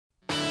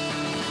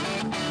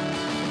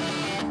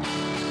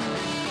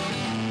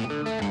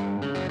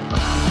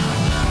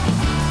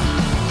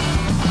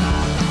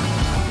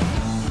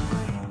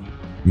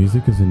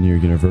Music is a near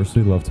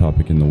universally loved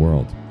topic in the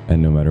world,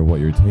 and no matter what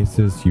your taste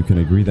is, you can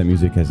agree that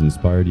music has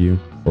inspired you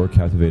or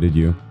captivated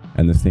you,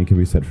 and the same can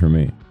be said for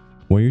me.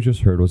 What you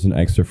just heard was an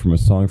excerpt from a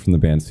song from the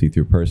band See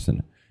Through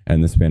Person,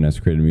 and this band has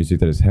created music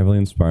that has heavily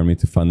inspired me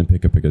to finally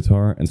pick up a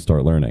guitar and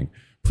start learning.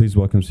 Please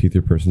welcome See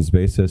Through Person's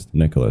bassist,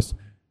 Nikolas.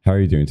 How are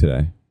you doing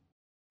today?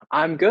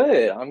 I'm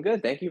good.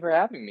 Thank you for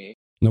having me.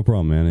 No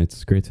problem, man.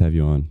 It's great to have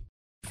you on.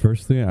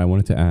 Firstly, I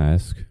wanted to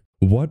ask,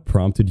 what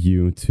prompted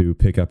you to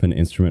pick up an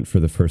instrument for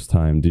the first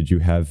time? Did you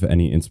have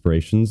any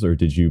inspirations, or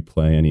did you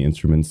play any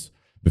instruments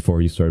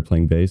before you started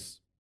playing bass?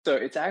 So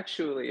it's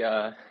actually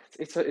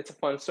it's a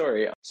fun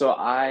story. So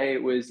I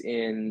was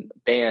in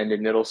band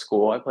in middle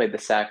school. I played the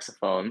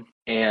saxophone,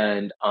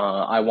 and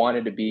I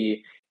wanted to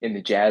be in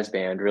the jazz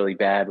band really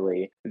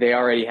badly. They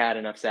already had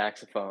enough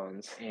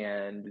saxophones,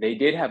 and they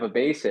did have a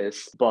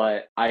bassist,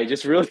 but I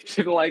just really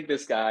didn't like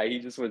this guy. He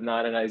just was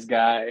not a nice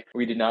guy.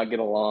 We did not get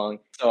along.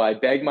 So I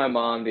begged my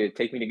mom to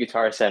take me to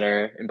Guitar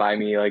Center and buy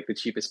me like the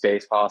cheapest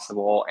bass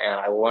possible, and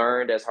I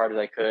learned as hard as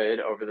I could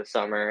over the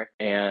summer,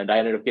 and I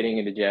ended up getting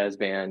into jazz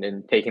band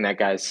and taking that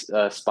guy's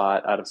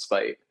spot out of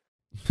spite.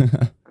 So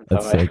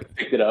That's I sick.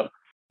 picked it up.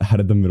 How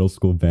did the middle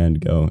school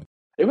band go?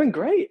 It went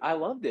great. I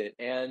loved it.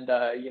 And,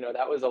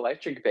 that was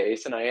electric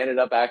bass. And I ended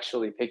up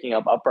actually picking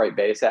up upright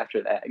bass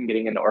after that and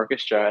getting into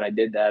orchestra. And I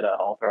did that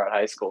all throughout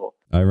high school.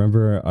 I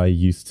remember I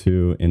used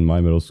to, in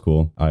my middle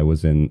school, I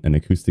was in an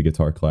acoustic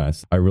guitar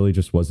class. I really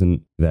just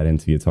wasn't that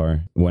into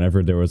guitar.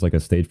 Whenever there was like a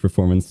stage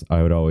performance,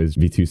 I would always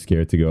be too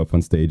scared to go up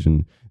on stage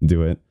and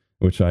do it,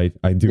 which I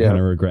do kind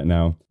of regret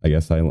now. I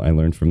guess I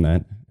learned from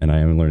that, and I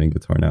am learning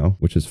guitar now,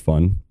 which is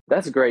fun.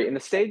 That's great. And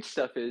the stage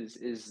stuff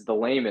is the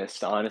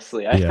lamest,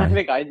 honestly. I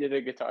think I did a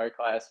guitar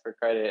class for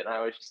credit, and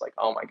I was just like,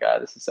 oh my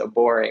God, this is so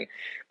boring.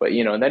 But,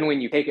 then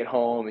when you take it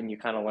home and you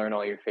kind of learn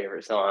all your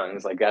favorite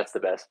songs, like that's the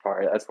best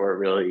part. That's where it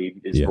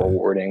really is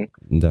rewarding.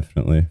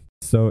 Definitely.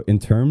 So in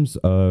terms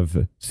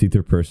of See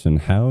Through Person,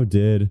 how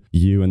did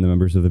you and the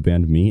members of the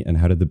band meet, and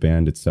how did the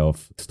band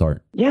itself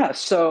start? Yeah,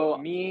 so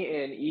me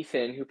and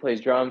Ethan, who plays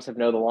drums, have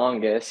known the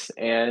longest,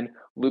 and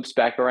loops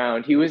back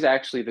around. He was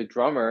actually the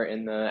drummer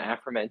in the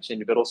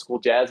aforementioned middle school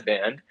jazz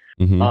band.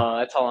 Mm-hmm.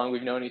 That's how long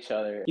we've known each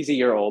other. He's a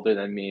year older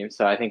than me,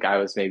 so I think I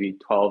was maybe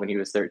 12 and he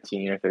was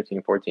 13 or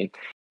 13, 14.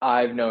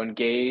 I've known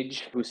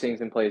Gage, who sings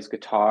and plays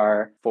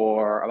guitar,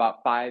 for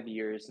about 5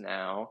 years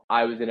now.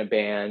 I was in a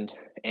band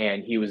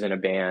and he was in a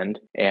band,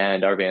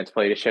 and our bands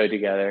played a show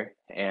together,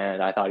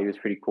 and I thought he was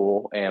pretty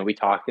cool, and we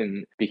talked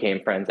and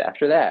became friends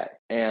after that.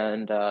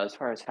 And as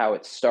far as how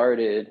it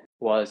started, it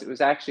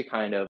was actually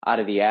kind of out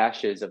of the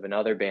ashes of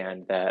another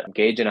band that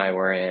Gage and I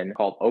were in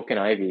called Oak and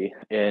Ivy,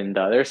 and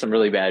there's some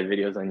really bad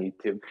videos on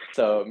YouTube.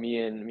 So me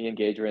and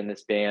Gage were in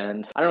this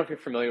band. I don't know if you're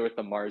familiar with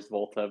the Mars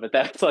Volta, but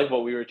that's like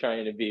what we were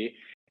trying to be.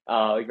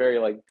 Very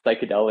like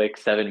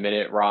psychedelic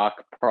 7-minute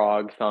rock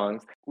prog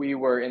songs. We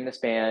were in this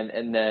band,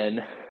 and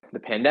then the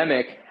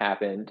pandemic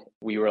happened.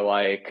 We were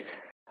like,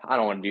 I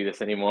don't want to do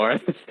this anymore.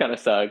 This kind of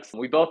sucks.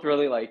 We both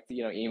really liked,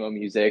 emo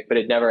music, but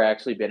it never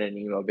actually been an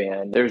emo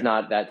band. There's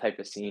not that type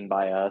of scene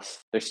by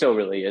us. There still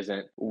really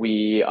isn't.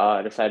 We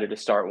decided to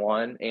start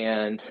one,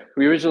 and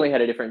we originally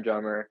had a different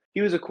drummer.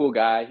 He was a cool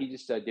guy. He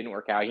just didn't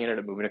work out. He ended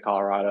up moving to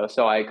Colorado.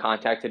 So I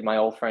contacted my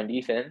old friend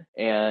Ethan,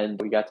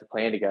 and we got to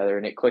playing together,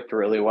 and it clicked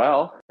really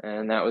well.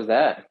 And that was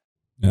that.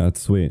 Yeah,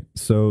 that's sweet.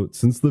 So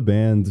since the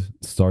band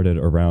started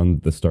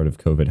around the start of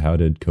COVID, how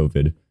did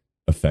COVID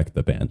affect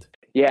the band?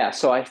 Yeah,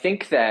 so I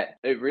think that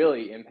it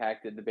really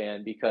impacted the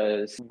band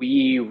because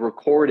we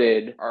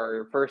recorded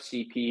our first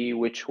EP,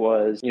 which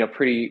was,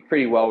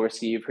 pretty well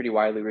received, pretty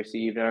widely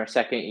received, and our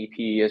second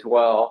EP as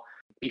well,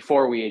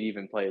 before we had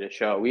even played a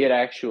show. We had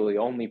actually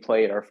only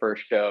played our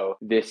first show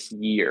this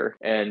year,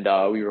 and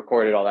we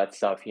recorded all that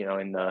stuff,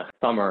 in the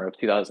summer of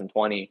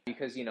 2020.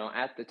 Because,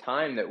 at the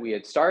time that we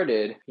had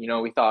started,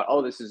 we thought,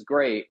 oh, this is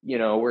great.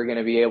 We're going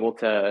to be able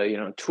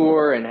to,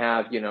 tour and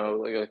have,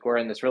 like we're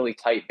in this really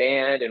tight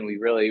band, and we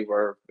really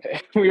were,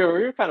 we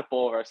were kind of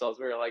full of ourselves.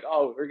 We were like,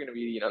 oh, we're going to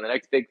be, the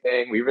next big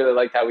thing. We really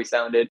liked how we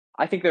sounded.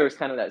 I think there was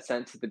kind of that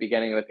sense at the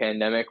beginning of the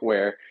pandemic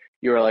where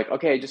you were like,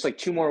 okay, just like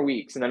 2 more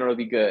weeks and then it'll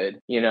be good,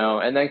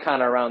 and then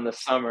kind of around the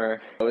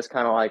summer, it was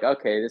kind of like,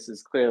 okay, this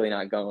is clearly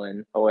not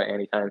going away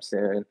anytime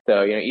soon.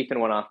 So, Ethan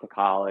went off to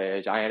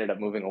college. I ended up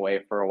moving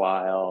away for a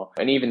while.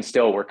 And even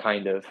still, we're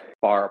kind of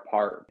far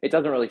apart. It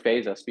doesn't really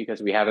faze us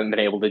because we haven't been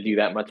able to do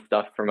that much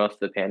stuff for most of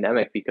the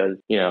pandemic because,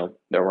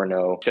 there were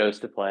no shows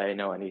to play,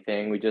 no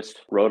anything. We just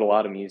wrote a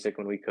lot of music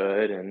when we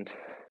could, and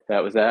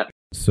that was that.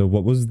 So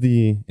what was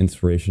the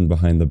inspiration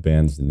behind the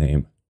band's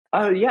name?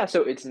 Yeah,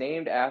 so it's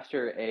named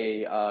after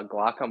a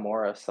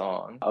Glockamora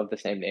song of the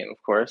same name, of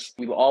course.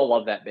 We all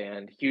love that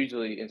band.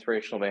 Hugely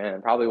inspirational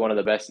band. Probably one of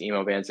the best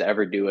emo bands to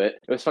ever do it.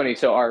 It was funny.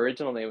 So our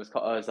original name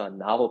was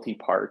Novelty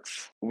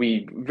Parts.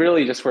 We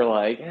really just were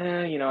like,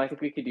 I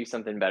think we could do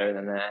something better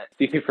than that.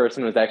 See Through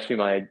Person was actually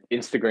my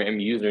Instagram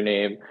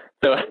username.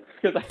 So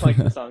because I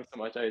liked the song so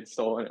much, I had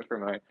stolen it from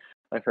my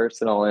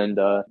personal, and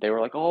they were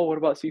like, oh, what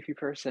about See Through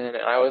Person? And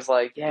I was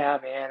like, yeah,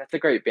 man, it's a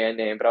great band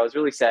name, but I was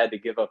really sad to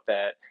give up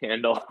that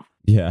handle.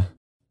 Yeah.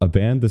 A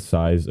band the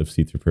size of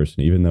See Through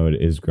Person, even though it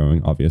is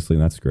growing, obviously,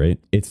 and that's great,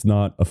 it's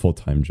not a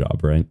full-time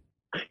job, right?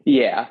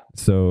 Yeah.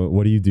 So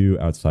what do you do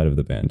outside of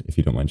the band, if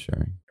you don't mind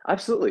sharing?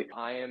 Absolutely.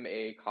 I am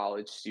a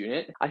college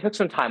student. I took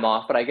some time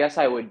off, but I guess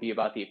I would be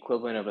about the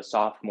equivalent of a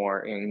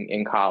sophomore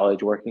in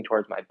college, working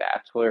towards my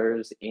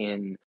bachelor's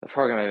in the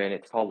program I'm in.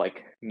 It's called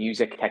like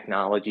music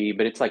technology,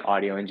 but it's like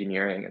audio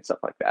engineering and stuff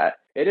like that.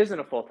 It isn't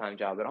a full-time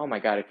job, but oh my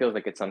God, it feels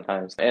like it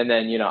sometimes. And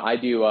then, I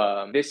do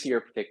this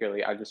year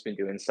particularly, I've just been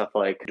doing stuff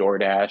like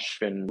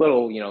DoorDash and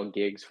little,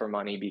 gigs for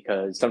money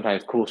because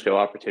sometimes cool show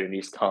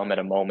opportunities come at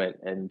a moment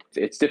and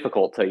it's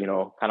difficult to,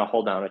 kind of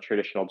hold down a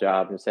traditional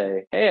job and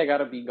say, hey, I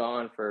gotta be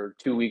gone for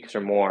 2 weeks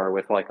or more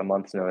with like a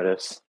month's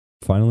notice.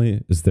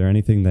 Finally, is there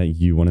anything that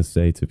you want to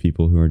say to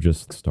people who are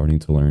just starting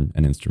to learn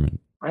an instrument?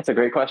 That's a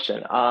great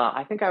question.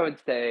 I think I would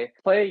say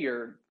play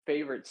your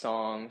favorite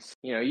songs.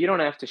 You don't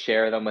have to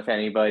share them with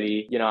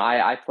anybody.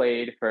 I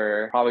played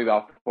for probably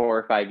about 4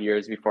 or 5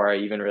 years before I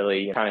even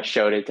really kind of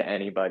showed it to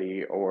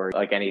anybody or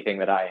like anything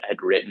that I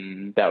had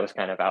written that was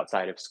kind of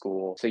outside of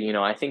school. So,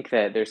 I think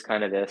that there's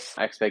kind of this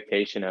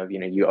expectation of,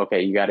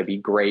 you got to be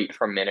great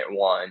from minute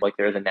one, like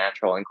there's a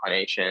natural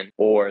inclination,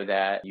 or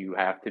that you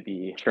have to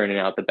be churning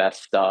out the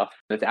best stuff.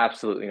 That's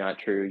absolutely not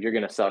true. You're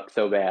going to suck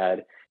so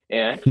bad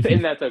and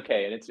that's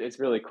okay, and it's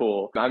really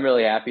cool. I'm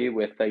really happy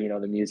with the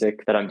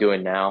music that I'm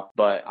doing now,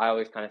 but I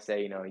always kind of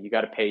say, you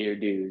got to pay your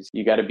dues.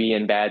 You got to be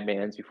in bad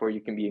bands before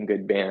you can be in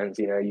good bands.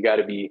 You got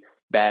to be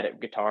bad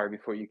at guitar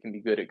before you can be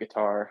good at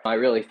guitar. I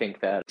really think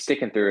that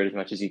sticking through it as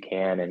much as you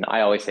can, and I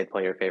always say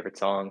play your favorite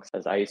songs,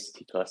 as I used to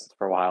teach lessons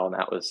for a while, and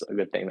that was a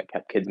good thing that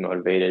kept kids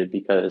motivated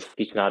because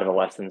teaching out of a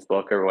lessons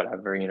book or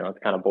whatever, it's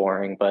kind of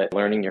boring, but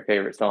learning your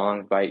favorite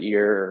songs by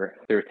ear or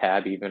through a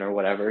tab even or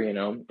whatever,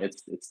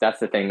 it's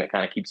that's the thing that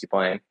kind of keeps you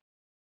playing.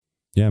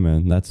 Yeah,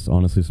 man, that's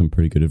honestly some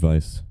pretty good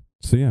advice.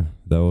 So yeah,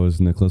 that was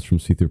Nikolas from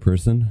See Through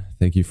Person.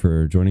 Thank you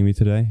for joining me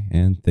today,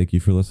 and thank you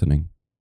for listening.